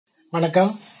வணக்கம்.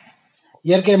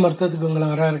 இயற்கை மருத்துவத்துக்கு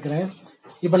உங்களை இருக்கிறேன்.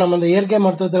 இப்போ நம்ம இந்த இயற்கை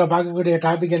மருத்துவத்தில் பார்க்கக்கூடிய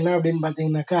டாபிக் என்ன அப்படின்னு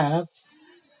பார்த்தீங்கன்னாக்கா,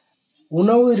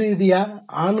 உணவு ரீதியாக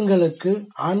ஆண்களுக்கு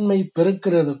ஆண்மை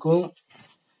பெருக்கிறதுக்கும்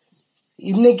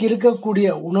இன்னைக்கு இருக்கக்கூடிய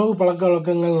உணவு பழக்க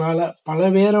வழக்கங்கள்னால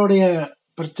பல பேருடைய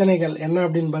பிரச்சனைகள் என்ன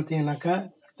அப்படின்னு பார்த்தீங்கன்னாக்கா,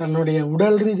 தன்னுடைய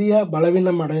உடல் ரீதியாக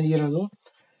பலவீனம் அடைகிறதும்,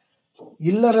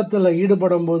 இல்லறத்தில்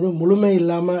ஈடுபடும் போது முழுமை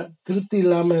இல்லாமல் திருப்தி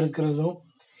இல்லாமல் இருக்கிறதும்,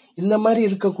 இந்த மாதிரி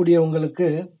இருக்கக்கூடியவங்களுக்கு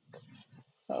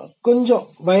கொஞ்சம்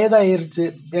வயதாயிருச்சு.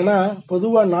 ஏன்னா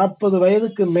பொதுவாக 40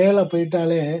 வயதுக்கு மேலே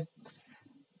போயிட்டாலே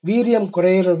வீரியம்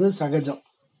குறையிறது சகஜம்.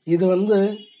 இது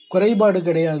குறைபாடு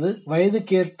கிடையாது,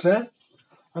 வயதுக்கேற்ற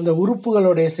அந்த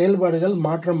உறுப்புகளுடைய செயல்பாடுகள்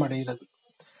மாற்றம் அடைகிறது.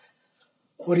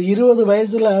 ஒரு 20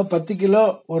 வயசுல 10 கிலோ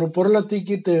ஒரு பொருளை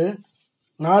தூக்கிட்டு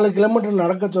 4 கிலோமீட்டர்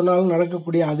நடக்க சொன்னாலும்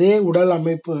நடக்கக்கூடிய அதே உடல்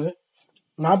அமைப்பு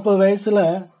 40 வயசுல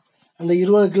அந்த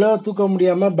 20 கிலோ தூக்க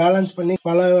முடியாமல் பேலன்ஸ் பண்ணி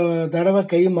பல தடவை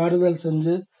கை மாறுதல்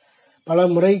செஞ்சு பல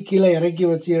முறை கீழே இறக்கி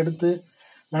வச்சு எடுத்து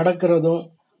நடக்கிறதும்,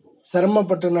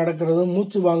 சிரமப்பட்டு நடக்கிறதும்,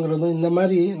 மூச்சு வாங்குறதும், இந்த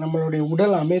மாதிரி நம்மளுடைய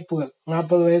உடல் அமைப்புகள்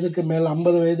 40 வயதுக்கு மேல்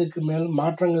 50 வயதுக்கு மேல்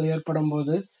மாற்றங்கள் ஏற்படும்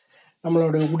போது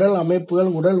நம்மளுடைய உடல் அமைப்புகள்,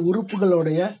 உடல்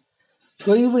உறுப்புகளுடைய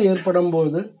தொய்வு ஏற்படும்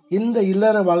போது இந்த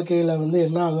இல்லற வாழ்க்கையில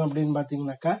என்ன ஆகும் அப்படின்னு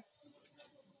பார்த்தீங்கன்னாக்கா,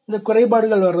 இந்த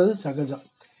குறைபாடுகள் வர்றது சகஜம்.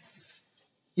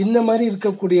 இந்த மாதிரி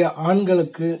இருக்கக்கூடிய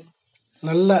ஆண்களுக்கு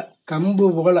நல்ல கம்பு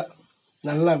போல,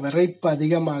 நல்ல விரைப்பு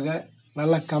அதிகமாக,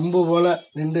 நல்ல கம்பு போல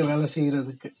நின்று வேலை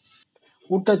செய்கிறதுக்கு,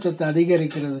 ஊட்டச்சத்து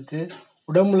அதிகரிக்கிறதுக்கு,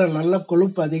 உடம்புல நல்ல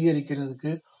கொழுப்பு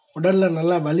அதிகரிக்கிறதுக்கு, உடல்ல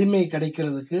நல்ல வலிமை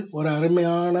கிடைக்கிறதுக்கு ஒரு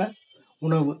அருமையான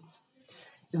உணவு.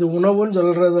 இது உணவுன்னு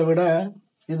சொல்றதை விட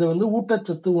இது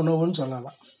ஊட்டச்சத்து உணவுன்னு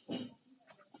சொல்லலாம்.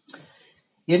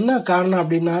 என்ன காரணம்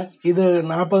அப்படின்னா, இது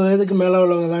 40 வயதுக்கு மேலே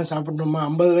உள்ளவங்க தான் சாப்பிடணுமா,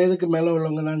 50 வயதுக்கு மேலே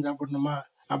உள்ளவங்க தான் சாப்பிடணுமா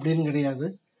அப்படின்னு கிடையாது.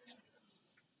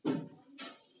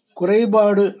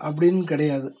 குறைபாடு அப்படின்னு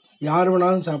கிடையாது, யார்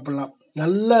வேணாலும் சாப்பிடலாம்.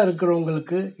 நல்லா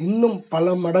இருக்கிறவங்களுக்கு இன்னும்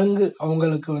பல மடங்கு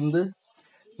அவங்களுக்கு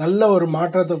நல்ல ஒரு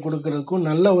மாற்றத்தை கொடுக்கறதுக்கும்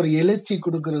நல்ல ஒரு எழுச்சி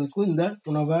கொடுக்கறதுக்கும் இந்த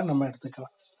உணவை நம்ம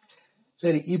எடுத்துக்கலாம்.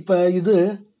 சரி, இப்போ இது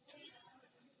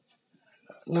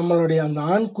நம்மளுடைய அந்த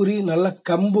ஆண்குறி நல்ல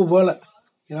கம்பு போல,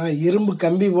 இரும்பு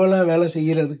கம்பி போல வேலை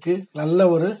செய்யறதுக்கு நல்ல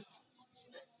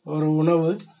ஒரு உணவு.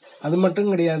 அது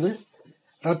மட்டும் கிடையாது,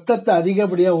 ரத்தத்தை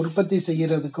அதிகப்படியாக உற்பத்தி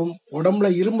செய்யறதுக்கும், உடம்புல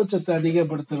இரும்பு சத்தை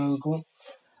அதிகப்படுத்துறதுக்கும்,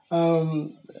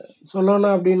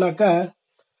 சொல்லணும் அப்படின்னாக்கா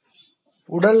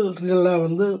உடல்ல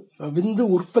விந்து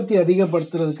உற்பத்தி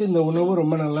அதிகப்படுத்துறதுக்கு இந்த உணவு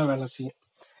ரொம்ப நல்லா வேலை செய்யும்.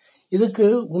 இதுக்கு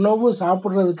உணவு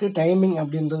சாப்பிட்றதுக்கு டைமிங்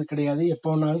அப்படின்றது கிடையாது,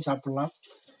 எப்போ வேணாலும் சாப்பிடலாம்.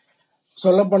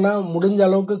 சொல்லப்போனால் முடிஞ்ச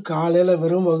அளவுக்கு காலையில்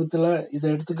வெறும் வகுத்துல இதை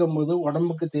எடுத்துக்கும் போது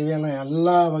உடம்புக்கு தேவையான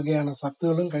எல்லா வகையான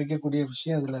சத்துகளும் கிடைக்கக்கூடிய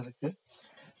விஷயம் இதில் இருக்கு.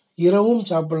 இரவும்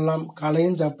சாப்பிடலாம்,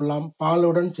 காலையும் சாப்பிடலாம்,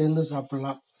 பாலுடன் சேர்ந்து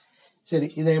சாப்பிடலாம். சரி,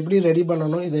 இதை எப்படி ரெடி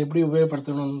பண்ணணும், இதை எப்படி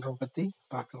உபயோகப்படுத்தணுன்ற பற்றி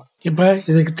பார்க்கலாம். இப்போ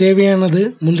இதுக்கு தேவையானது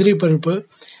முந்திரி பருப்பு.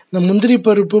 இந்த முந்திரி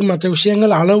பருப்பு மற்ற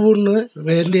விஷயங்கள் அளவுன்னு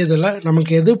வேண்டியதில்லை,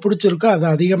 நமக்கு எது பிடிச்சிருக்கோ அதை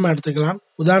அதிகமாக எடுத்துக்கலாம்.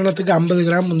 உதாரணத்துக்கு 50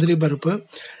 கிராம் முந்திரி பருப்பு,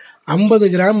 50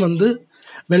 கிராம்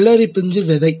வெள்ளரி பிஞ்சு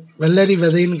விதை, வெள்ளரி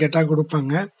விதைன்னு கேட்டால்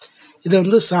கொடுப்பாங்க.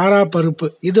 இது சாரா பருப்பு,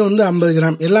 இது 50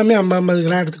 கிராம், எல்லாமே 50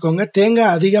 கிராம் எடுத்துக்கோங்க.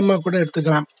 தேங்காய் அதிகமாக கூட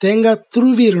எடுத்துக்கலாம். தேங்காய்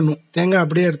துருவிடணும், தேங்காய்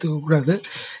அப்படியே எடுத்துக்க கூடாது.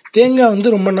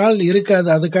 தேங்காய் ரொம்ப நாள் இருக்காது,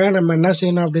 அதுக்காக நம்ம என்ன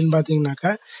செய்யணும் அப்படின்னு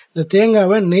பார்த்தீங்கன்னாக்கா, இந்த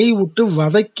தேங்காவை நெய் விட்டு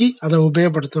வதக்கி அதை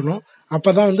உபயோகப்படுத்தணும்.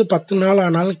 அப்போ தான் 10 நாள்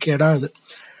ஆனாலும் கெடாது.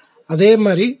 அதே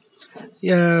மாதிரி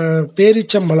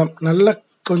பேரிச்சம்பழம், நல்ல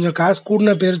கொஞ்சம் காசு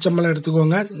கூடின பேரிச்சம்பழம்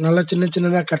எடுத்துக்கோங்க, நல்லா சின்ன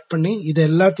சின்னதாக கட் பண்ணி இது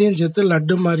எல்லாத்தையும் சேர்த்து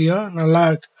லட்டு மாதிரியோ நல்லா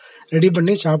ரெடி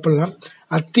பண்ணி சாப்பிட்லாம்.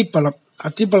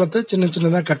 அத்திப்பழத்தை சின்ன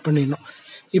சின்னதாக கட் பண்ணிடணும்.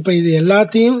 இப்போ இது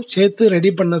எல்லாத்தையும் சேர்த்து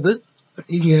ரெடி பண்ணது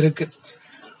இங்கே இருக்குது.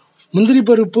 முந்திரி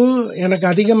பருப்பு எனக்கு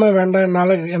அதிகமாக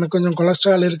வேண்டாம்னால, எனக்கு கொஞ்சம்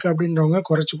கொலஸ்ட்ரால் இருக்குது அப்படின்றவங்க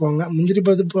குறைச்சிக்கோங்க. முந்திரி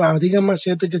பருப்பு அதிகமாக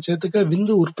சேர்த்துக்க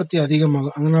விந்து உற்பத்தி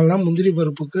அதிகமாகும். அதனால தான் முந்திரி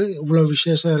பருப்புக்கு இவ்வளோ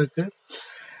விசேஷம் இருக்குது.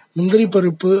 முந்திரி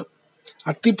பருப்பு,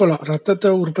 அத்திப்பழம் ரத்தத்தை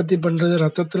உற்பத்தி பண்ணுறது,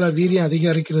 ரத்தத்தில் வீரியம்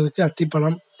அதிகரிக்கிறதுக்கு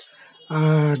அத்திப்பழம்.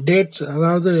 டேட்ஸ்,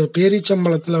 அதாவது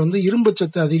பேரிச்சம்பழத்தில் இரும்பு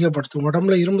சத்து அதிகப்படுத்தும்.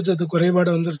 உடம்புல இரும்பு சத்து குறைபாடு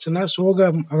வந்துருச்சுன்னா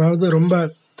சோகம், அதாவது ரொம்ப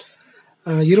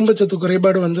இரும்பு சத்து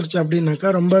குறைபாடு வந்துருச்சு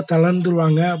அப்படின்னாக்கா ரொம்ப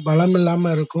தளர்ந்துருவாங்க, பலம்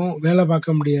இல்லாமல் இருக்கும், வேலை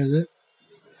பார்க்க முடியாது.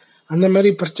 அந்த மாதிரி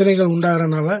பிரச்சனைகள்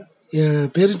உண்டாகிறனால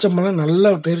பேரிச்சம்பழம்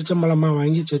நல்ல பேரிச்சம்பழமாக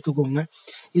வாங்கி சேர்த்துக்கோங்க.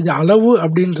 இது அளவு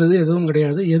அப்படின்றது எதுவும்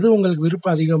கிடையாது, எது உங்களுக்கு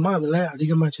விருப்பம் அதிகமாக அதில்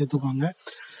அதிகமாக சேர்த்துக்கோங்க.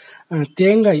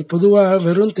 தேங்காய், பொதுவாக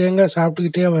வெறும் தேங்காய்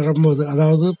சாப்பிட்டுக்கிட்டே வரும்போது,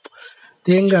 அதாவது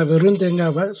வெறும்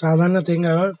தேங்காவை, சாதாரண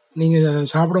தேங்காவை நீங்கள்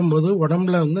சாப்பிடும்போது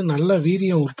உடம்புல நல்ல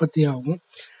வீரியம் உற்பத்தி ஆகும்,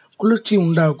 குளிர்ச்சி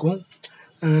உண்டாக்கும்,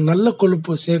 நல்ல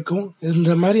கொழுப்பு சேர்க்கும்.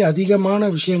 இந்த மாதிரி அதிகமான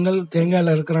விஷயங்கள்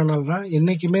தேங்காயில் இருக்கிறனால தான்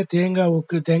என்றைக்குமே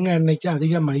தேங்காய் எண்ணெய்க்கு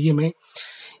அதிக மகிமை.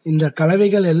 இந்த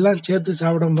கலவைகள் எல்லாம் சேர்த்து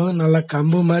சாப்பிடும்போது நல்லா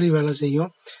கம்பு மாதிரி வேலை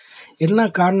செய்யும். என்ன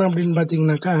காரணம் அப்படின்னு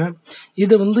பார்த்தீங்கன்னாக்கா,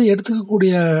 இது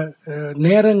எடுத்துக்கக்கூடிய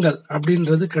நேரங்கள்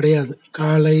அப்படின்றது கிடையாது.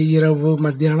 காலை, இரவு,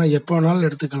 மத்தியானம் எப்போ வேணாலும்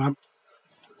எடுத்துக்கலாம்.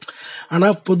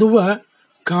 ஆனால் பொதுவாக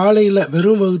காலையில்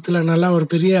வெறும் வகுத்தில் நல்லா ஒரு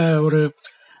பெரிய ஒரு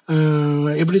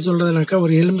எப்படி சொல்கிறதுனாக்கா,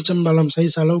 ஒரு எலுமிச்சம்பழம்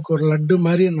சைஸ் அளவுக்கு ஒரு லட்டு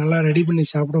மாதிரி நல்லா ரெடி பண்ணி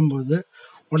சாப்பிடும்போது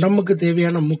உடம்புக்கு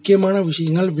தேவையான முக்கியமான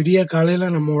விஷயங்கள் விடிய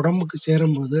காலையில் நம்ம உடம்புக்கு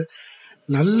சேரும்போது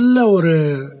நல்ல ஒரு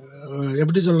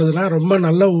எப்படி சொல்கிறதுனா ரொம்ப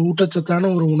நல்ல ஊட்டச்சத்தான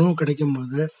ஒரு உணவு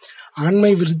கிடைக்கும்போது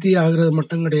ஆண்மை விருத்தி ஆகிறது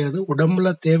மட்டும் கிடையாது,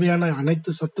 உடம்புல தேவையான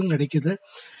அனைத்து சத்தும் கிடைக்குது.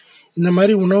 இந்த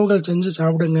மாதிரி உணவுகள் செஞ்சு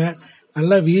சாப்பிடுங்க.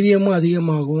 நல்லா வீரியமும்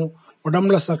அதிகமாகும்,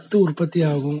 உடம்புல சத்து உற்பத்தி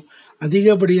ஆகும்,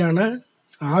 அதிகப்படியான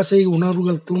ஆசை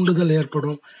உணர்வுகள் தூண்டுதல்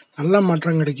ஏற்படும், நல்ல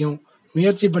மாற்றம் கிடைக்கும்.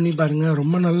 முயற்சி பண்ணி பாருங்க,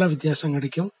 ரொம்ப நல்ல வித்தியாசம்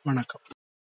கிடைக்கும். வணக்கம்.